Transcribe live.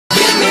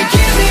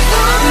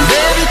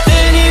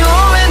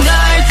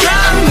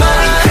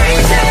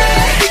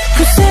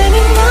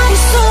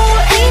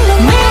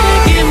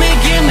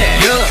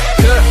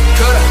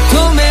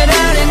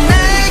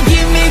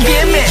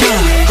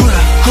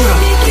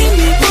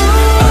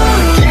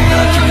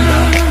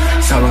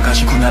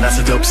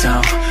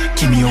sound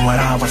君を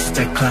笑わせ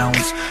て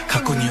clowns 過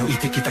去に置い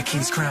てきた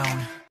King's Crown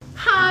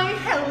Hi,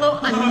 hello,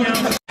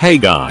 annyeong. Hey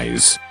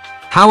guys.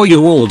 How are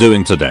you all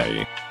doing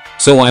today?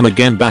 So I'm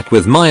again back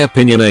with my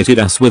opinionated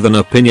ass with an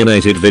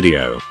opinionated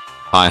video.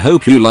 I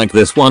hope you like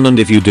this one, and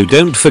if you do,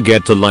 don't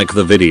forget to like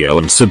the video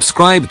and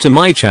subscribe to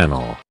my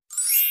channel.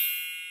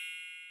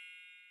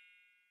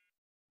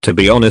 To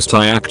be honest,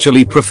 I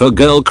actually prefer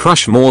Girl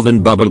Crush more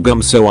than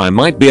Bubblegum, so I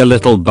might be a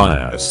little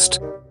biased.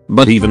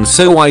 But even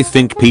so, I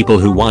think people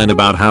who whine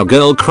about how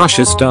Girl Crush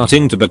is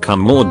starting to become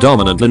more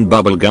dominant than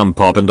Bubblegum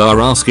Pop and are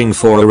asking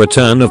for a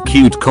return of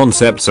cute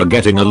concepts are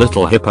getting a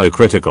little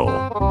hypocritical.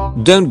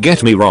 Don't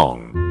get me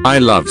wrong, I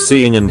love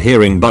seeing and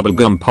hearing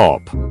Bubblegum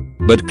Pop.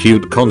 But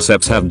cute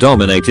concepts have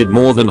dominated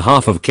more than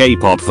half of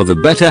K-pop for the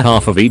better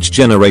half of each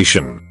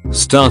generation,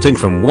 starting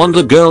from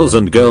Wonder Girls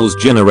and Girls'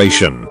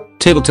 Generation.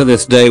 Till to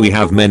this day we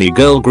have many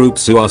girl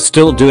groups who are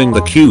still doing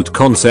the cute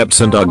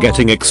concepts and are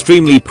getting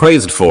extremely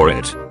praised for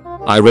it.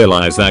 I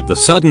realize that the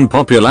sudden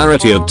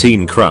popularity of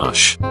Teen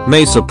Crush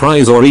may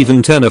surprise or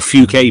even turn a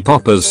few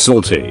K-poppers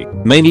salty,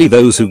 mainly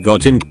those who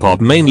got into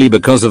pop mainly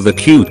because of the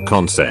cute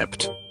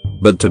concept.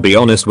 But to be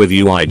honest with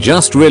you, I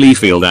just really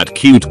feel that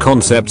cute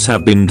concepts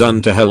have been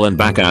done to hell and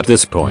back at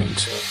this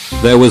point.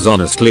 There was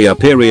honestly a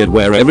period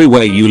where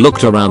everywhere you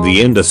looked around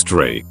the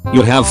industry,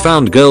 you have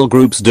found girl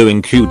groups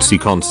doing cutesy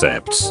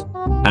concepts.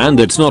 And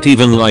it's not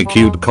even like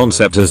cute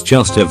concept has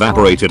just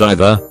evaporated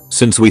either,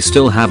 since we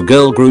still have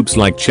girl groups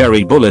like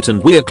Cherry Bullet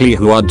and Weekly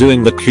who are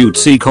doing the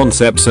cutesy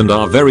concepts and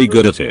are very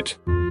good at it.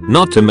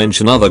 Not to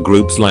mention other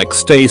groups like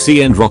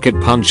Stacy and Rocket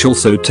Punch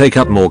also take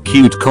up more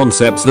cute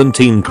concepts than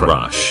Teen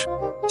Crush.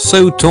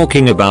 So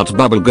talking about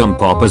Bubblegum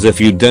Pop as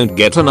if you don't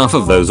get enough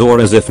of those or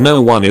as if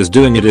no one is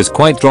doing it is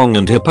quite wrong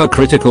and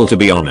hypocritical, to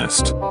be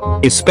honest.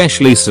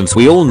 Especially since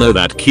we all know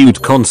that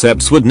cute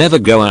concepts would never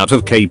go out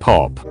of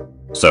K-pop.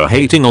 So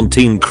hating on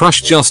Teen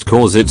Crush just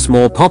cause it's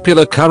more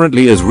popular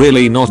currently is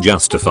really not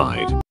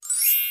justified.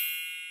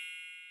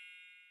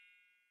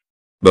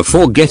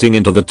 Before getting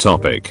into the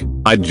topic,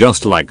 I'd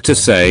just like to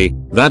say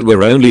that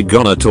we're only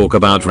gonna talk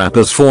about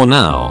rappers for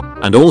now,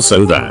 and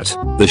also that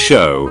the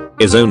show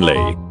is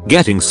only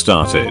getting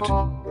started.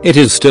 It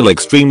is still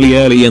extremely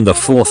early in the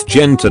 4th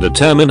gen to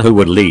determine who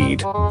would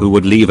lead, who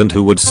would leave and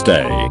who would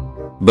stay.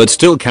 But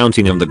still,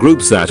 counting in the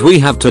groups that we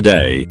have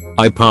today,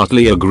 I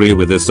partly agree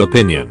with this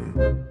opinion.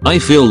 I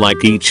feel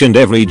like each and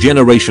every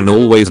generation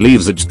always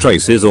leaves its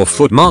traces or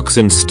footmarks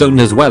in stone,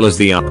 as well as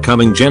the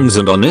upcoming gens,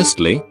 and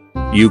honestly,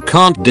 you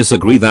can't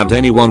disagree that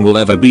anyone will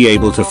ever be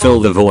able to fill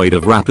the void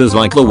of rappers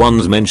like the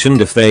ones mentioned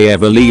if they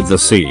ever leave the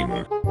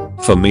scene.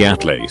 For me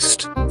at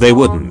least, they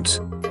wouldn't.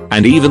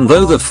 And even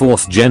though the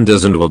 4th gen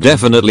does and will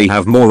definitely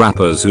have more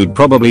rappers who'd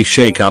probably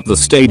shake up the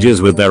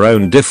stages with their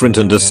own different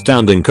and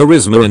astounding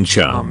charisma and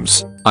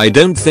charms, I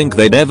don't think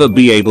they'd ever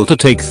be able to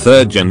take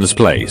 3rd gen's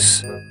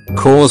place.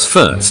 Cause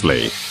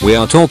firstly, we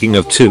are talking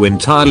of two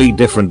entirely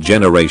different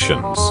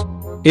generations.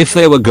 If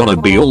they were gonna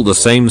be all the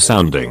same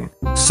sounding,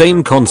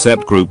 same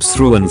concept groups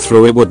through and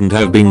through, it wouldn't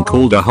have been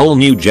called a whole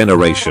new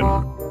generation.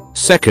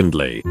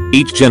 Secondly,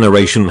 each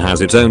generation has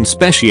its own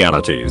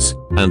specialities,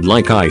 and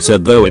like I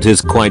said, though it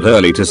is quite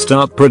early to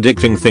start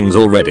predicting things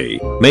already,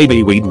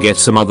 maybe we'd get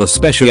some other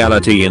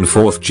speciality in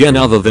 4th gen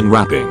other than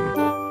rapping.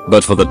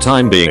 But for the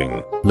time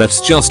being,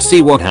 let's just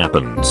see what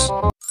happens.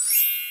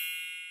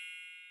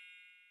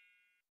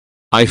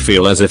 I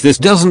feel as if this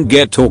doesn't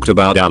get talked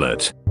about a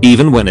lot,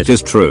 even when it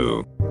is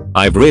true.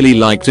 I've really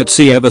liked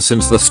ITZY ever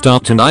since the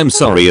start, and I'm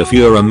sorry if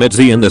you're a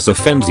midzy and this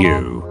offends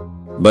you.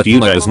 But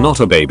Yuna is not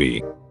a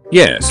baby.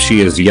 Yes,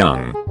 she is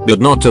young, but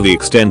not to the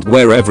extent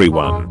where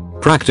everyone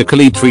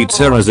practically treats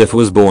her as if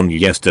was born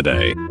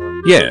yesterday.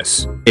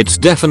 Yes, it's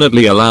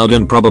definitely allowed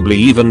and probably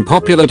even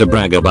popular to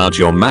brag about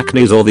your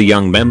Maknaes or the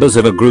young members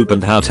of a group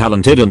and how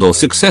talented and or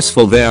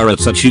successful they are at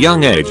such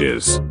young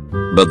ages.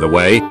 But the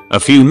way a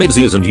few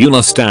midsies and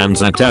Yuna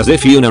stans act as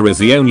if Yuna is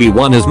the only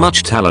one as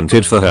much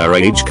talented for her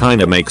age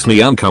kinda makes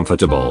me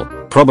uncomfortable.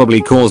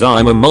 Probably cause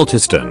I'm a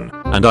multistan,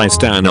 and I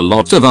stan a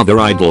lot of other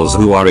idols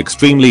who are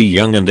extremely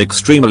young and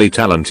extremely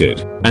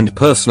talented, and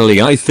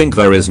personally I think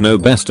there is no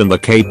best in the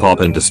K-pop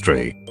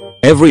industry.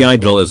 Every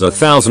idol is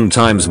 1,000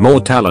 times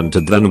more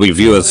talented than we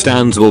view as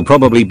stans will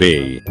probably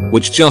be,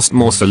 which just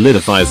more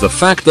solidifies the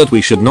fact that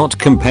we should not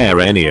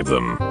compare any of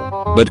them.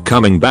 But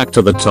coming back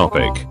to the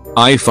topic,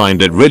 I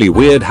find it really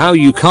weird how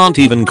you can't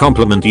even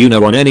compliment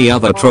Yuna on any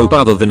other trope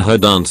other than her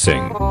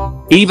dancing.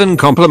 Even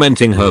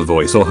complimenting her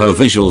voice or her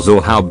visuals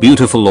or how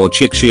beautiful or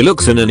chic she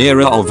looks in an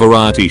era of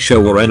variety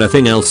show or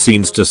anything else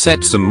seems to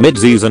set some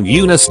midsies and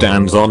Yuna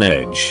stans on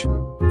edge.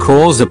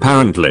 Cause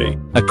apparently,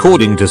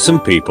 according to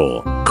some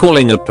people,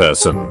 calling a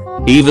person,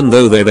 even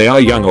though they are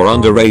young or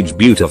underage,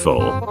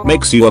 beautiful,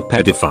 makes you a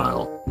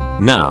pedophile.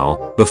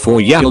 Now, before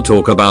y'all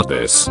talk about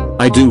this,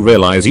 I do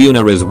realize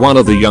Yuna is one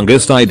of the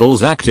youngest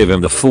idols active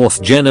in the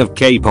 4th gen of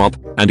K-pop,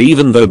 and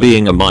even though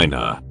being a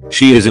minor,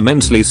 she is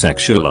immensely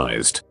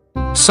sexualized.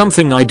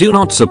 Something I do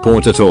not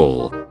support at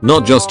all,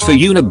 not just for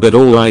Yuna but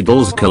all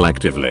idols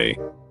collectively.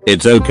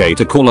 It's okay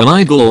to call an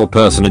idol or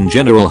person in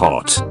general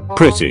hot,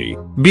 pretty,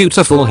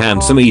 beautiful,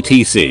 handsome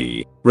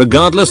etc.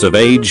 regardless of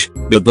age,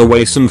 but the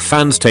way some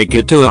fans take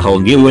it to a whole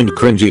new and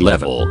cringy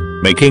level,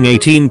 making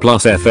 18+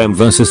 FM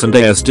versus and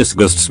AS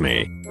disgusts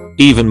me.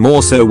 Even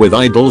more so with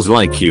idols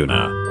like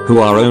Yuna, who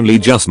are only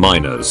just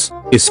minors,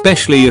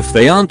 especially if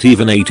they aren't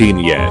even 18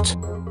 yet.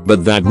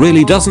 But that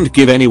really doesn't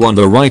give anyone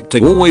the right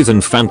to always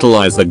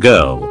infantilize the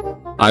girl.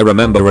 I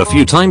remember a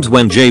few times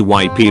when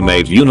JYP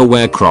made Yuna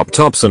wear crop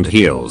tops and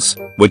heels,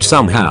 which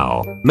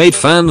somehow made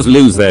fans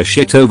lose their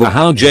shit over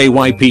how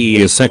JYP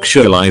is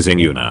sexualizing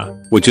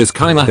Yuna, which is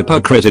kinda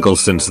hypocritical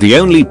since the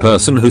only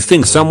person who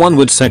thinks someone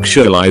would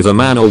sexualize a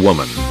man or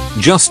woman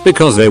just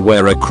because they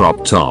wear a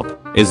crop top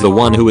is the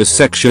one who is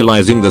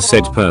sexualizing the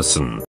said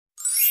person.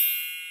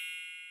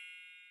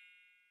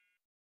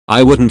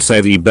 I wouldn't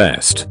say the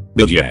best,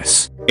 but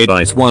yes, it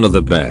is one of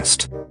the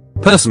best.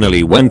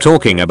 Personally, when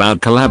talking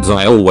about collabs,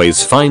 I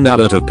always find a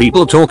lot of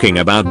people talking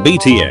about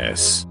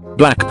BTS,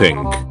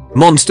 Blackpink,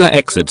 Monster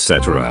X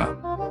etc.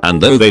 And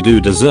though they do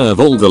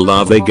deserve all the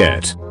love they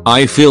get,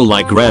 I feel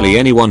like rarely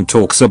anyone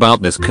talks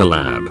about this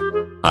collab.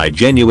 I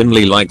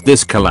genuinely like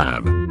this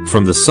collab,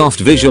 from the soft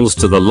visuals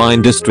to the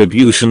line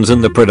distributions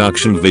and the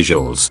production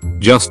visuals,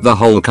 just the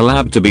whole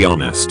collab to be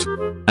honest.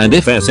 And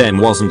if SM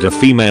wasn't a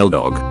female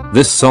dog,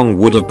 this song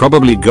would have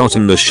probably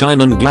gotten the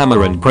shine and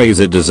glamour and praise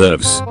it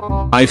deserves.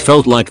 I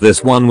felt like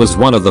this one was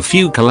one of the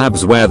few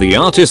collabs where the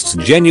artists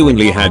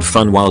genuinely had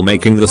fun while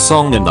making the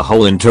song and the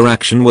whole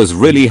interaction was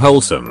really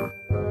wholesome.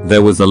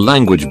 There was a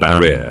language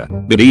barrier,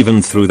 but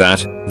even through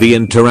that, the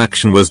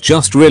interaction was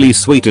just really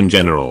sweet in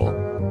general.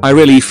 I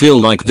really feel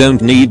like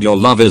Don't Need Your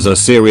Love is a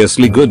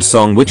seriously good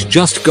song which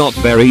just got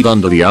buried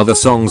under the other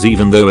songs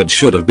even though it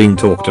should have been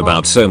talked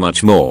about so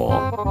much more.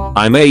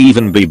 I may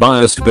even be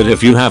biased, but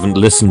if you haven't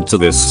listened to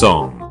this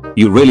song,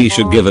 you really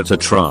should give it a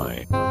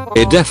try.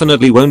 It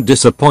definitely won't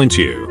disappoint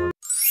you.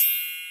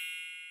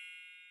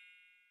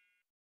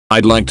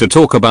 I'd like to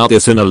talk about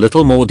this in a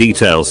little more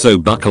detail, so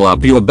buckle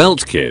up your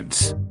belt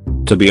kids.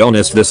 To be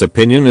honest, this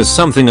opinion is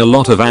something a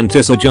lot of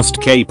antis or just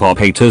K-pop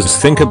haters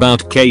think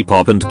about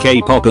K-pop and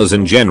K-poppers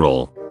in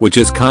general, which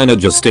is kinda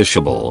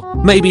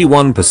justiciable, maybe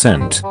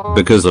 1%,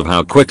 because of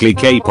how quickly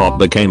K-pop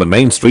became a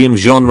mainstream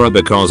genre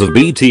because of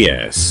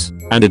BTS,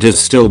 and it is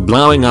still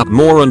blowing up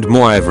more and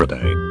more every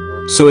day.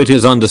 So it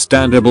is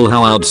understandable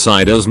how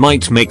outsiders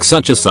might make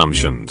such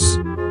assumptions.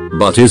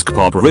 But is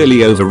K-pop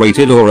really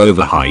overrated or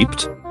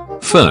overhyped?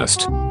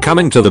 First,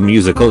 coming to the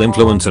musical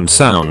influence and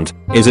sound,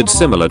 is it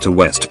similar to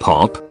West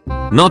pop?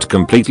 Not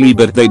completely,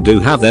 but they do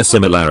have their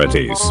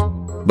similarities.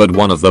 But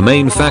one of the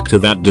main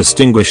factors that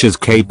distinguishes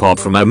K-pop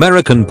from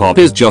American pop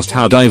is just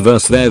how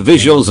diverse their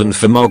visuals and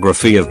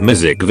filmography of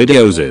music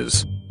videos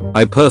is.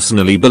 I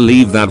personally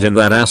believe that in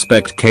that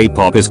aspect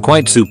K-pop is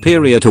quite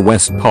superior to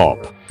West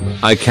pop.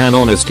 I can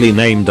honestly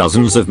name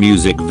dozens of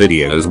music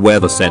videos where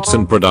the sets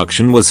and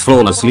production was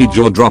flawlessly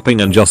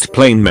jaw-dropping and just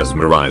plain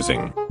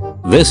mesmerizing.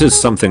 This is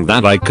something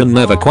that I can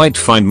never quite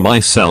find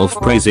myself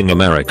praising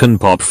American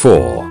pop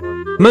for.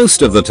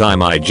 Most of the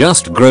time I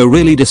just grow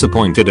really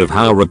disappointed of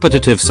how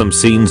repetitive some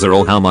scenes are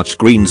or how much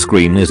green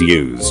screen is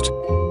used.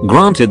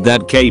 Granted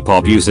that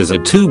K-pop uses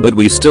it too, but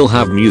we still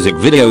have music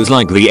videos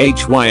like the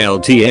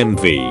HYLT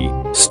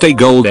MV, Stay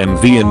Gold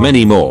MV and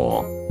many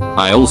more.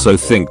 I also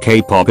think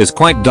K-pop is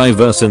quite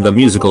diverse in the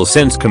musical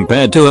sense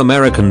compared to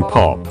American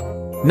pop.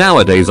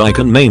 Nowadays I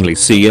can mainly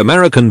see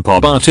American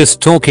pop artists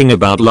talking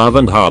about love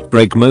and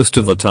heartbreak most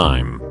of the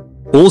time.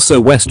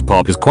 Also West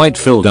pop is quite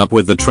filled up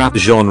with the trap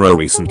genre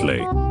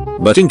recently.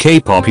 But in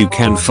K-pop you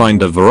can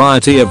find a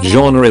variety of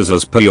genres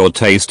as per your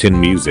taste in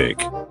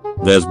music.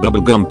 There's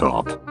bubblegum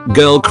pop,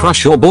 girl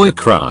crush or boy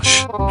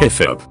crush,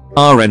 hip-hop,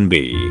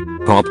 R&B,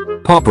 pop,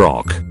 pop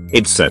rock,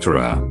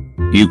 etc.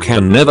 You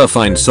can never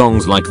find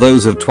songs like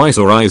those of Twice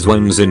or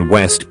IZ*ONE's in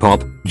West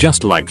pop,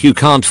 just like you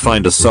can't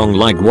find a song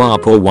like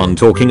WAP or One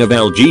talking of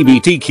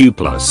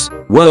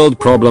LGBTQ+, world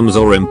problems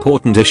or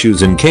important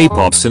issues in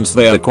K-pop since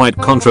they are quite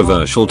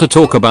controversial to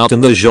talk about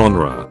in the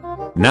genre.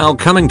 Now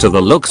coming to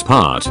the looks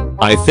part,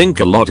 I think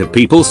a lot of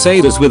people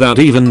say this without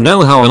even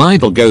know how an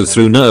idol goes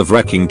through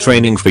nerve-wracking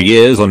training for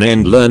years on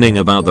end learning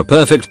about the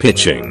perfect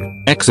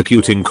pitching,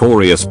 executing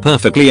chorus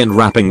perfectly and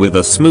rapping with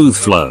a smooth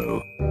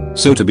flow.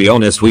 So to be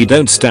honest, we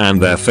don't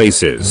stand their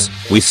faces,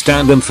 we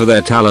stand them for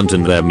their talent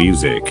and their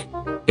music.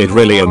 It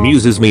really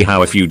amuses me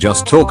how if you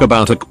just talk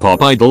about a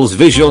K-pop idol's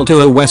visual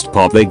to a West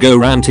pop they go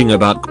ranting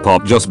about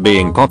K-pop just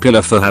being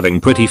popular for having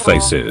pretty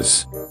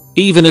faces.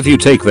 Even if you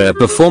take their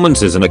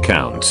performances in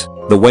account,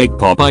 the way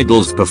K-pop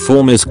idols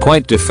perform is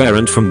quite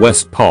different from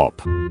West pop.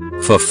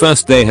 For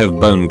first, they have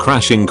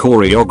bone-crashing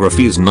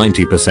choreographies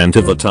 90%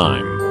 of the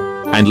time.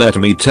 And let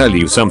me tell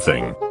you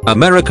something,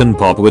 American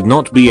pop would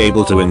not be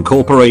able to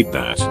incorporate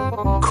that.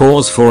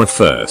 Cause for a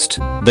first,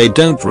 they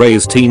don't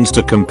raise teens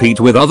to compete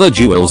with other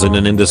jewels in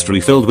an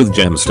industry filled with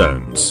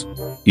gemstones.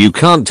 You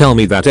can't tell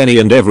me that any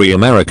and every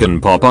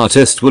American pop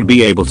artist would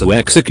be able to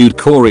execute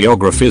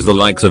choreographies the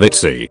likes of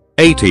ITZY,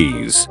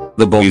 80s,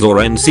 The Boys or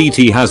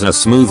NCT has as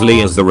smoothly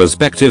as the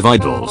respective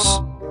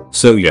idols.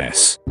 So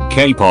yes,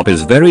 K-pop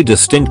is very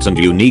distinct and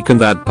unique in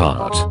that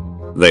part.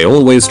 They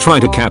always try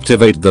to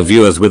captivate the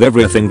viewers with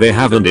everything they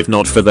have, and if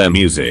not for their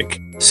music,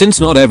 since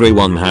not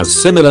everyone has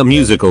similar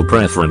musical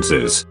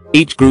preferences,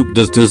 each group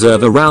does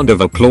deserve a round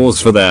of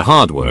applause for their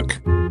hard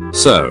work.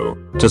 So,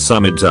 to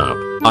sum it up,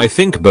 I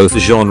think both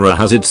genre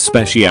has its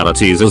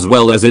specialities as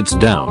well as its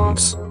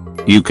downs.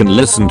 You can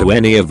listen to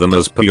any of them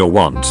as per your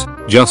want,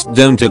 just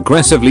don't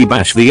aggressively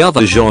bash the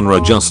other genre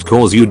just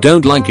cause you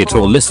don't like it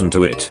or listen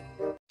to it.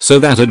 So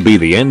that'd be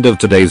the end of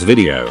today's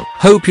video.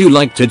 Hope you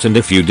liked it, and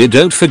if you did,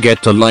 don't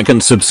forget to like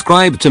and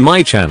subscribe to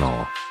my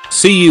channel.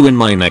 See you in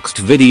my next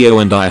video,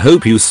 and I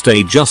hope you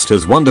stay just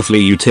as wonderfully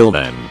you till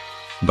then.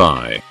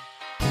 Bye.